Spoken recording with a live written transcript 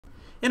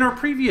In our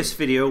previous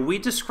video, we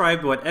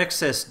described what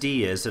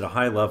XSD is at a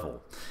high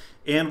level.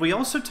 And we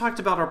also talked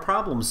about our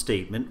problem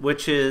statement,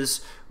 which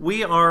is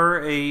we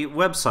are a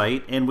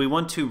website and we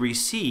want to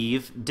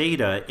receive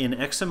data in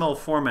XML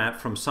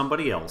format from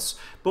somebody else,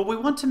 but we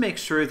want to make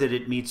sure that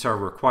it meets our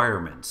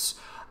requirements.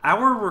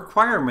 Our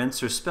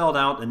requirements are spelled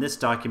out in this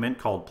document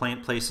called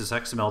Plant Places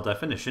XML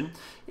Definition,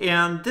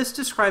 and this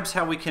describes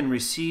how we can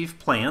receive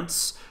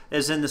plants,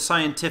 as in the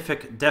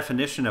scientific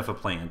definition of a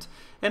plant,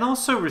 and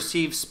also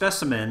receive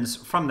specimens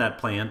from that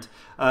plant,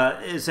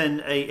 as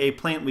in a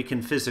plant we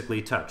can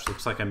physically touch.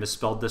 Looks like I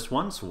misspelled this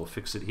one, so we'll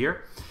fix it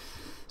here.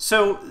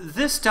 So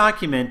this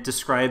document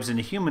describes in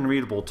a human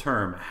readable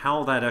term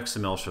how that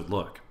XML should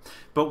look.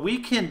 But we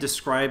can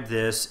describe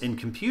this in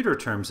computer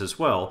terms as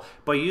well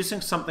by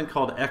using something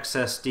called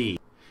XSD.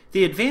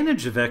 The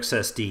advantage of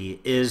XSD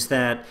is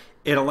that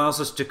it allows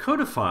us to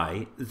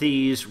codify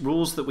these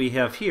rules that we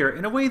have here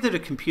in a way that a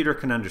computer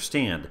can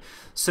understand,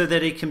 so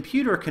that a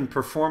computer can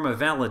perform a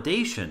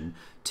validation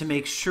to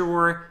make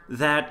sure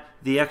that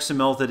the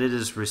XML that it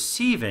is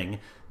receiving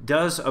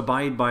does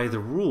abide by the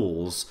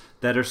rules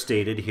that are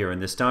stated here in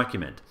this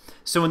document.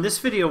 So in this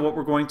video, what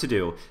we're going to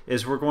do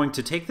is we're going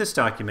to take this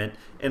document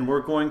and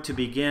we're going to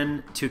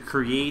begin to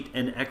create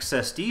an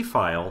XSD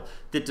file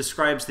that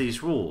describes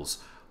these rules.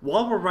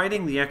 While we're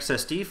writing the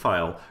XSD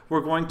file,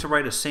 we're going to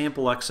write a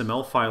sample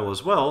XML file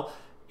as well,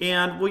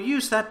 and we'll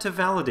use that to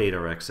validate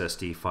our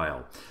XSD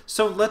file.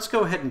 So let's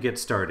go ahead and get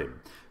started.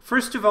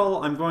 First of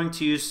all, I'm going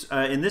to use,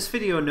 in this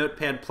video,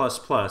 Notepad++.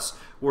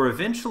 We're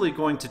eventually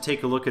going to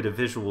take a look at a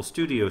Visual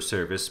Studio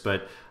service,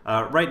 but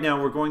right now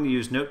we're going to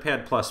use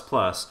Notepad++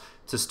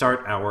 to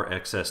start our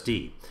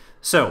XSD.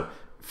 So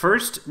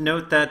first,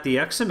 note that the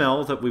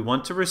XML that we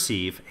want to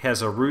receive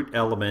has a root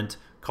element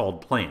called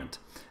plant.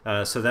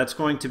 So that's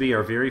going to be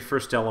our very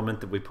first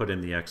element that we put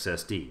in the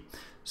XSD.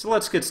 So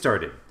let's get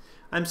started.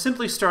 I'm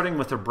simply starting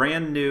with a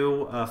brand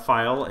new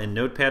file in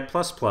Notepad++.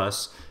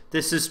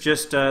 This is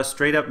just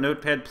straight up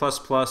Notepad++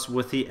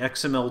 with the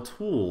XML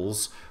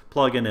tools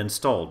plugin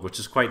installed, which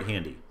is quite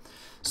handy.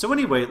 So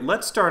anyway,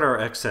 let's start our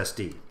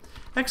XSD.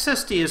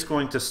 XSD is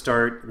going to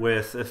start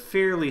with a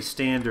fairly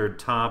standard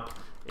top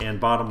and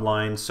bottom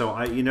line. So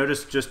you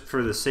notice, just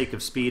for the sake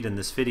of speed in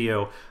this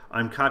video,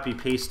 I'm copy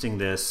pasting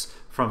this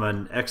from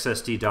an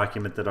XSD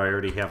document that I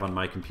already have on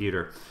my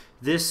computer.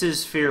 This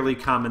is fairly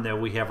common that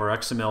we have our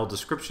XML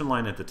description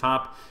line at the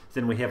top,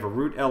 then we have a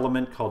root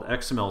element called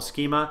XML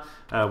schema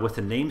with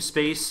a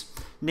namespace.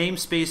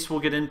 Namespace we'll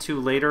get into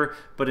later,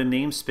 but a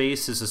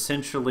namespace is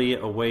essentially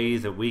a way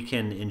that we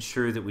can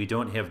ensure that we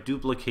don't have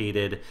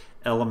duplicated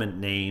element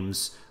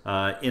names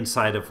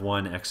inside of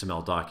one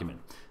XML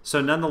document.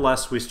 So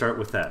nonetheless, we start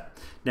with that.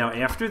 Now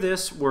after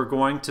this, we're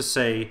going to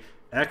say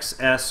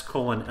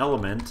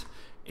XS:"element,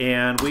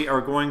 and we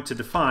are going to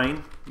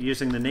define,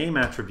 using the name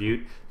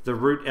attribute, the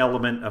root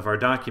element of our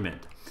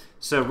document.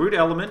 So root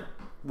element,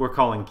 we're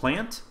calling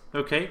plant,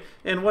 okay?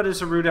 And what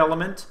is a root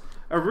element?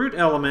 A root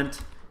element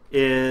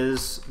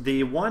is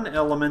the one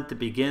element that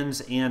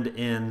begins and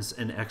ends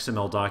an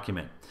XML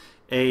document.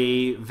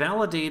 A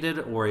validated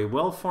or a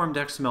well-formed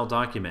XML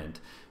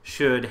document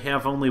should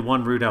have only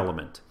one root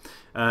element.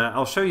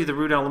 I'll show you the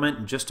root element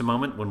in just a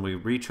moment when we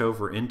reach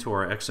over into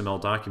our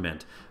XML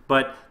document.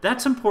 But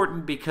that's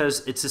important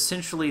because it's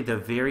essentially the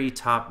very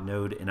top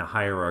node in a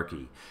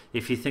hierarchy.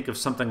 If you think of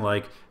something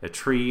like a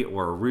tree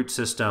or a root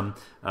system,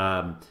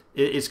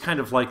 it's kind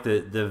of like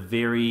the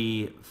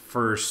very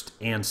first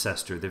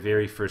ancestor, the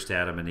very first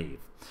Adam and Eve.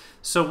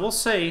 So we'll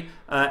say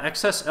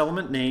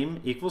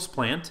XS:"element_name equals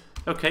plant,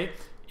 okay?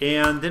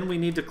 And then we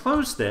need to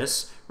close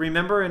this.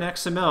 Remember, in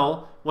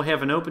XML, we'll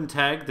have an open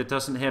tag that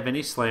doesn't have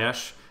any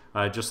slash,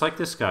 just like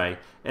this guy,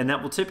 and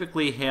that will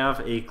typically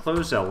have a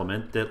close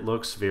element that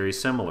looks very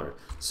similar.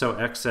 So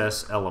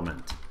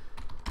XS:"element,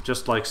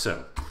 just like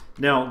so.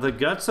 Now, the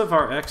guts of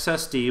our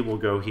XSD will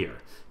go here.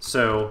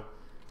 So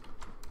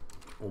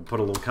we'll put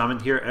a little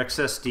comment here,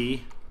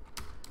 XSD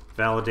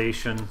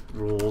validation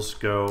rules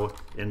go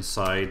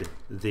inside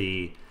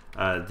the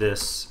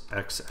this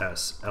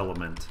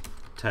XS:"element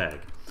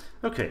tag.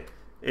 Okay,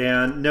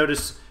 and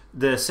notice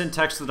the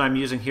syntax that I'm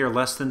using here,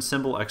 less than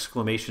symbol,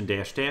 exclamation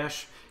dash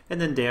dash,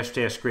 and then dash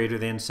dash greater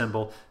than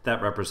symbol,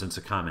 that represents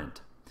a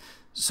comment.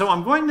 So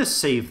I'm going to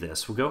save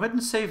this. We'll go ahead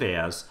and save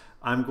as.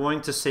 I'm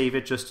going to save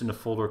it just in a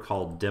folder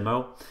called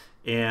demo,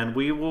 and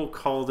we will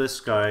call this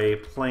guy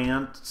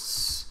plants.xsd.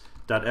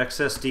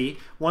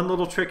 One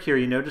little trick here,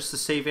 you notice the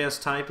save as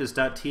type is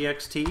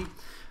 .txt.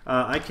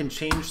 I can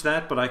change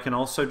that, but I can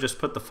also just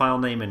put the file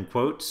name in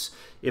quotes.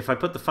 If I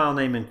put the file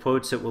name in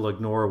quotes, it will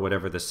ignore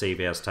whatever the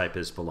save as type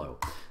is below.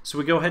 So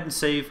we go ahead and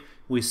save.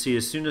 We see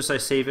as soon as I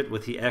save it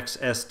with the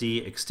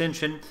XSD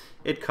extension,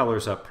 it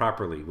colors up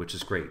properly, which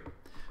is great.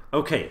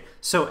 Okay,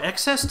 so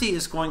XSD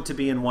is going to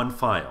be in one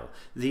file.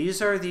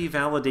 These are the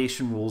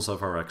validation rules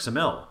of our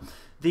XML.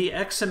 The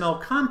XML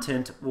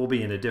content will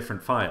be in a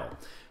different file.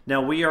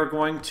 Now we are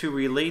going to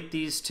relate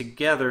these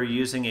together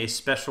using a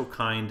special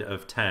kind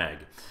of tag.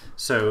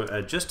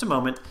 So just a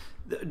moment.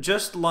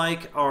 Just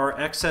like our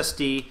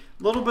XSD,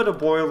 A little bit of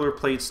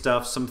boilerplate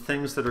stuff, some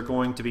things that are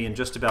going to be in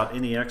just about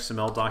any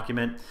XML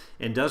document,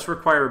 and does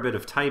require a bit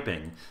of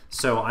typing.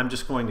 So I'm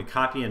just going to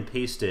copy and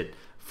paste it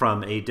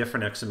from a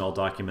different XML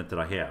document that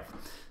I have.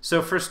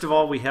 So first of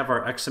all, we have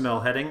our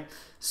XML heading.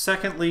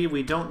 Secondly,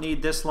 we don't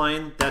need this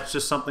line. That's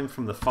just something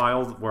from the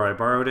file where I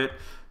borrowed it.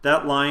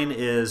 That line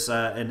is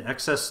an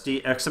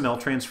XSD XML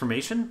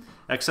transformation,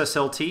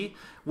 XSLT.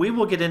 We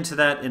will get into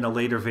that in a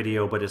later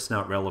video, but it's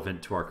not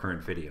relevant to our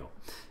current video.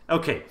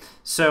 Okay,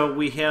 so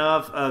we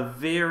have a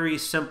very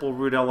simple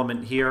root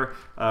element here.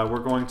 We're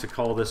going to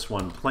call this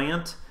one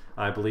plant.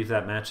 I believe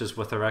that matches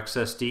with our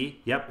XSD.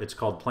 Yep, it's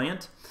called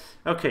plant.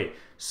 Okay,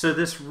 so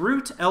this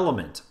root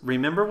element,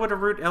 remember what a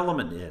root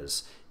element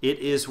is. It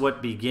is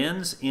what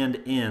begins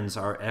and ends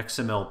our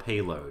XML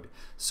payload.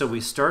 So we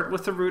start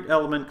with a root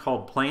element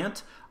called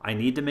plant. I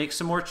need to make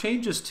some more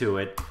changes to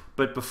it,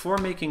 but before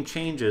making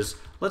changes,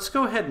 let's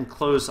go ahead and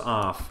close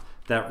off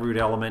that root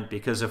element,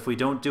 because if we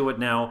don't do it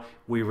now,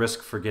 we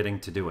risk forgetting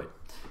to do it.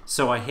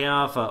 So I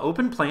have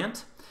open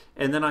plant,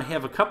 and then I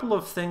have a couple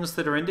of things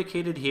that are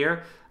indicated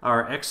here,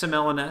 our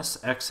XML&S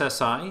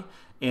XSI,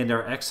 and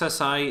our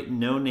XSI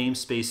no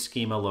namespace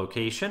schema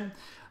location.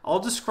 I'll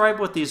describe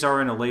what these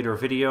are in a later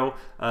video,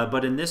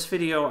 but in this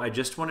video I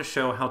just want to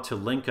show how to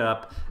link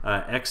up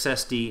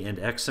XSD and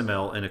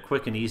XML in a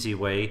quick and easy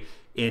way,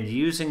 and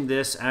using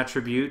this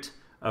attribute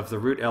of the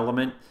root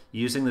element,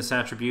 using this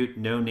attribute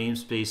no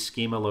namespace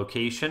schema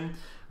location,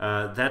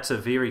 that's a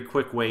very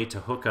quick way to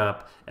hook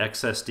up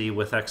XSD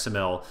with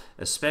XML,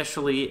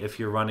 especially if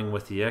you're running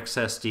with the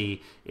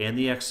XSD and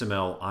the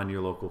XML on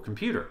your local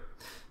computer.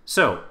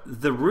 So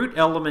the root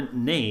element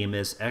name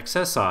is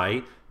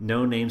XSI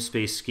no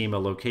namespace schema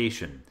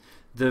location.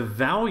 The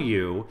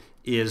value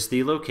is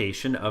the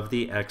location of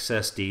the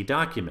XSD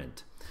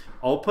document.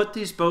 I'll put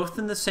these both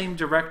in the same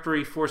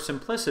directory for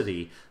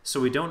simplicity,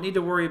 so we don't need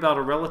to worry about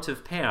a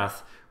relative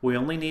path. We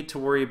only need to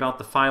worry about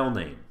the file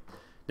name.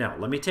 Now,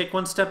 let me take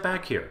one step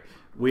back here.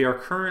 We are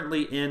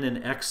currently in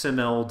an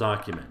XML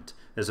document.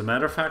 As a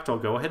matter of fact, I'll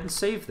go ahead and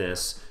save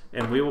this,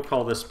 and we will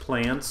call this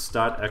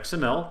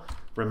plants.xml.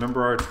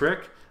 Remember our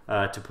trick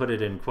to put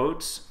it in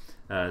quotes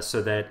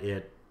so that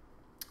it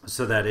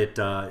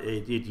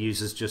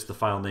uses just the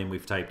file name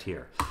we've typed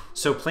here.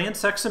 So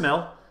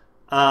plants.xml.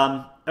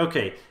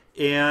 Okay.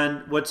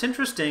 And what's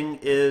interesting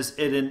is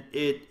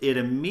it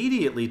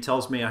immediately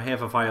tells me I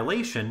have a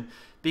violation,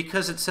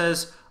 because it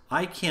says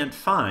I can't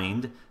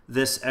find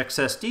this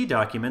XSD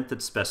document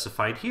that's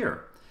specified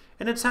here.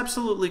 And it's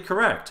absolutely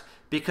correct,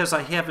 because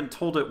I haven't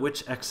told it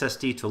which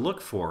XSD to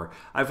look for.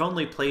 I've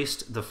only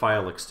placed the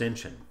file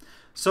extension.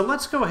 So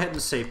let's go ahead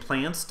and say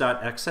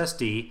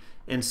plants.xsd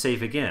and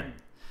save again.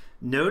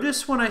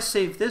 Notice when I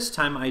save this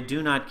time, I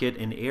do not get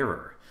an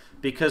error,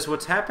 because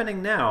what's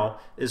happening now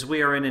is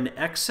we are in an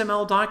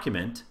XML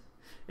document,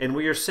 and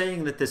we are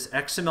saying that this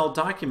XML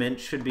document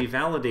should be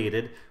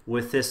validated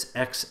with this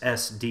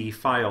XSD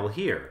file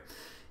here.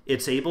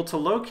 It's able to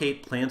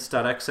locate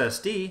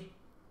plants.xsd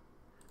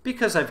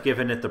because I've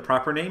given it the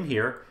proper name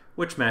here,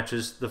 which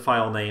matches the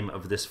file name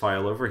of this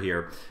file over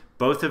here.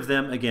 Both of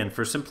them, again,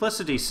 for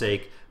simplicity's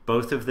sake,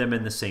 both of them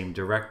in the same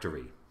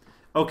directory.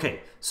 Okay,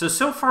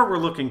 so far we're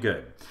looking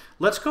good.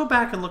 Let's go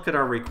back and look at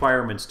our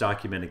requirements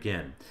document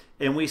again.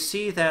 And we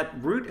see that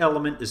root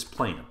element is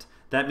plant.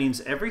 That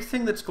means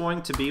everything that's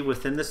going to be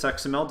within this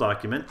XML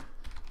document,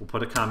 we'll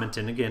put a comment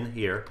in again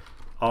here,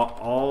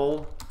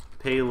 all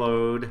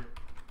payload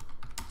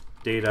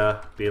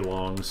data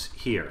belongs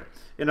here.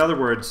 In other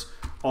words,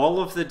 all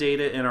of the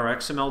data in our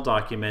XML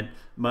document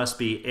must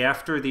be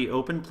after the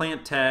open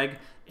plant tag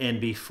and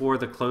before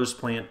the closed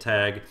plant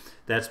tag.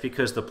 That's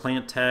because the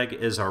plant tag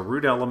is our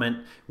root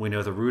element. We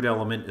know the root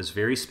element is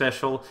very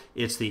special.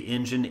 It's the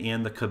engine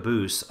and the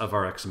caboose of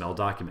our XML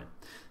document.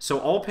 So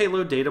all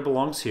payload data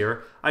belongs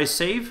here. I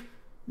save,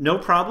 no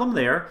problem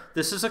there.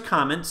 This is a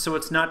comment, so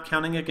it's not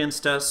counting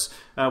against us.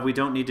 We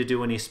don't need to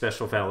do any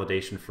special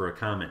validation for a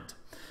comment.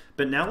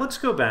 But now let's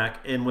go back,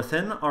 and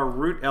within our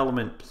root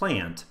element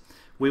plant,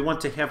 we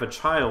want to have a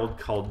child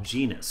called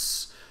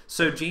genus.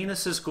 So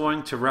genus is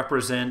going to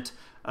represent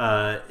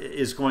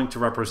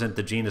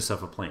the genus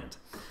of a plant.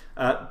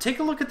 Take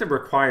a look at the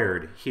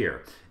required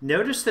here.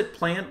 Notice that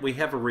plant, we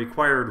have a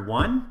required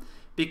 1.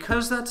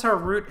 Because that's our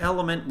root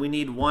element, we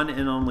need one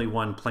and only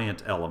one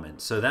plant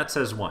element. So that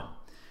says 1.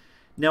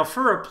 Now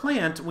for a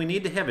plant, we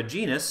need to have a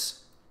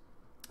genus.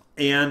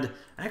 And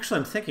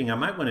actually I'm thinking I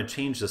might want to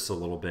change this a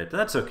little bit, but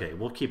that's okay.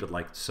 We'll keep it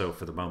like so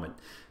for the moment.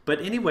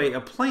 But anyway, a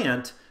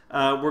plant,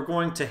 we're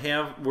going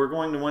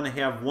to want to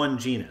have one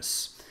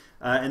genus.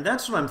 And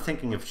that's what I'm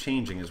thinking of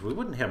changing, is we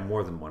wouldn't have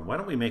more than one. Why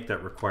don't we make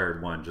that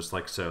required 1, just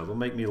like so? It'll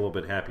make me a little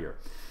bit happier.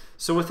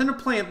 So within a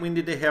plant, we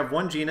need to have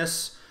one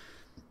genus.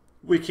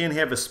 We can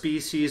have a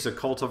species, a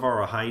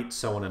cultivar, a height,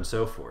 so on and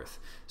so forth.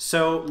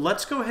 So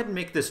let's go ahead and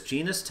make this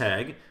genus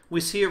tag. We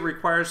see it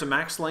requires a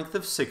max length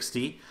of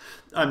 60.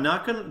 I'm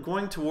not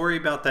going to worry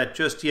about that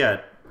just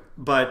yet,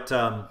 but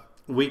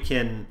we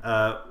can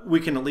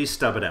at least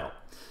stub it out.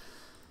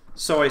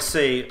 So I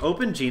say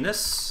open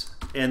genus,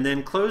 and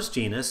then close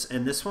genus,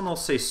 and this one will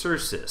say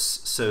Cercis.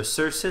 So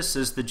Cercis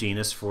is the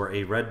genus for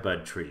a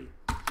redbud tree.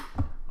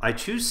 I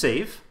choose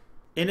Save,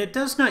 and it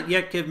does not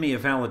yet give me a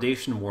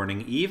validation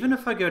warning. Even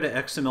if I go to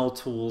XML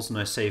Tools and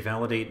I say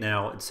Validate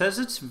Now, it says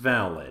it's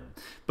valid.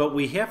 But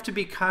we have to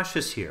be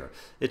cautious here.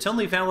 It's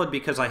only valid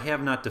because I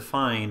have not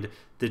defined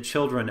the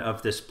children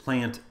of this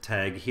plant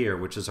tag here,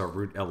 which is our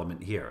root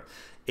element here.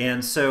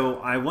 And so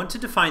I want to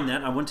define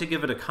that. I want to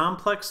give it a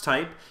complex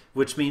type,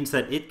 which means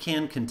that it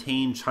can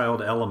contain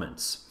child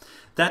elements.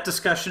 That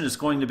discussion is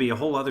going to be a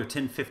whole other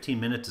 10-15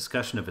 minute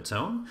discussion of its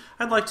own.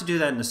 I'd like to do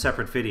that in a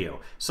separate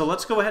video. So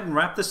let's go ahead and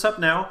wrap this up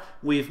now.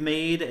 We've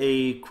made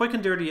a quick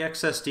and dirty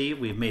XSD.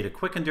 We've made a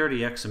quick and dirty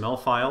XML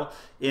file.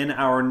 In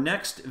our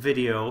next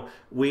video,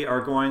 we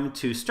are going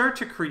to start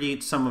to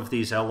create some of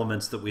these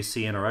elements that we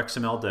see in our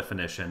XML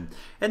definition.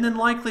 And then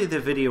likely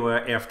the video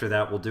after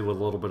that will do a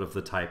little bit of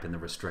the type and the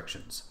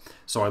restrictions.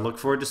 So I look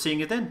forward to seeing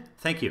you then.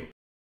 Thank you.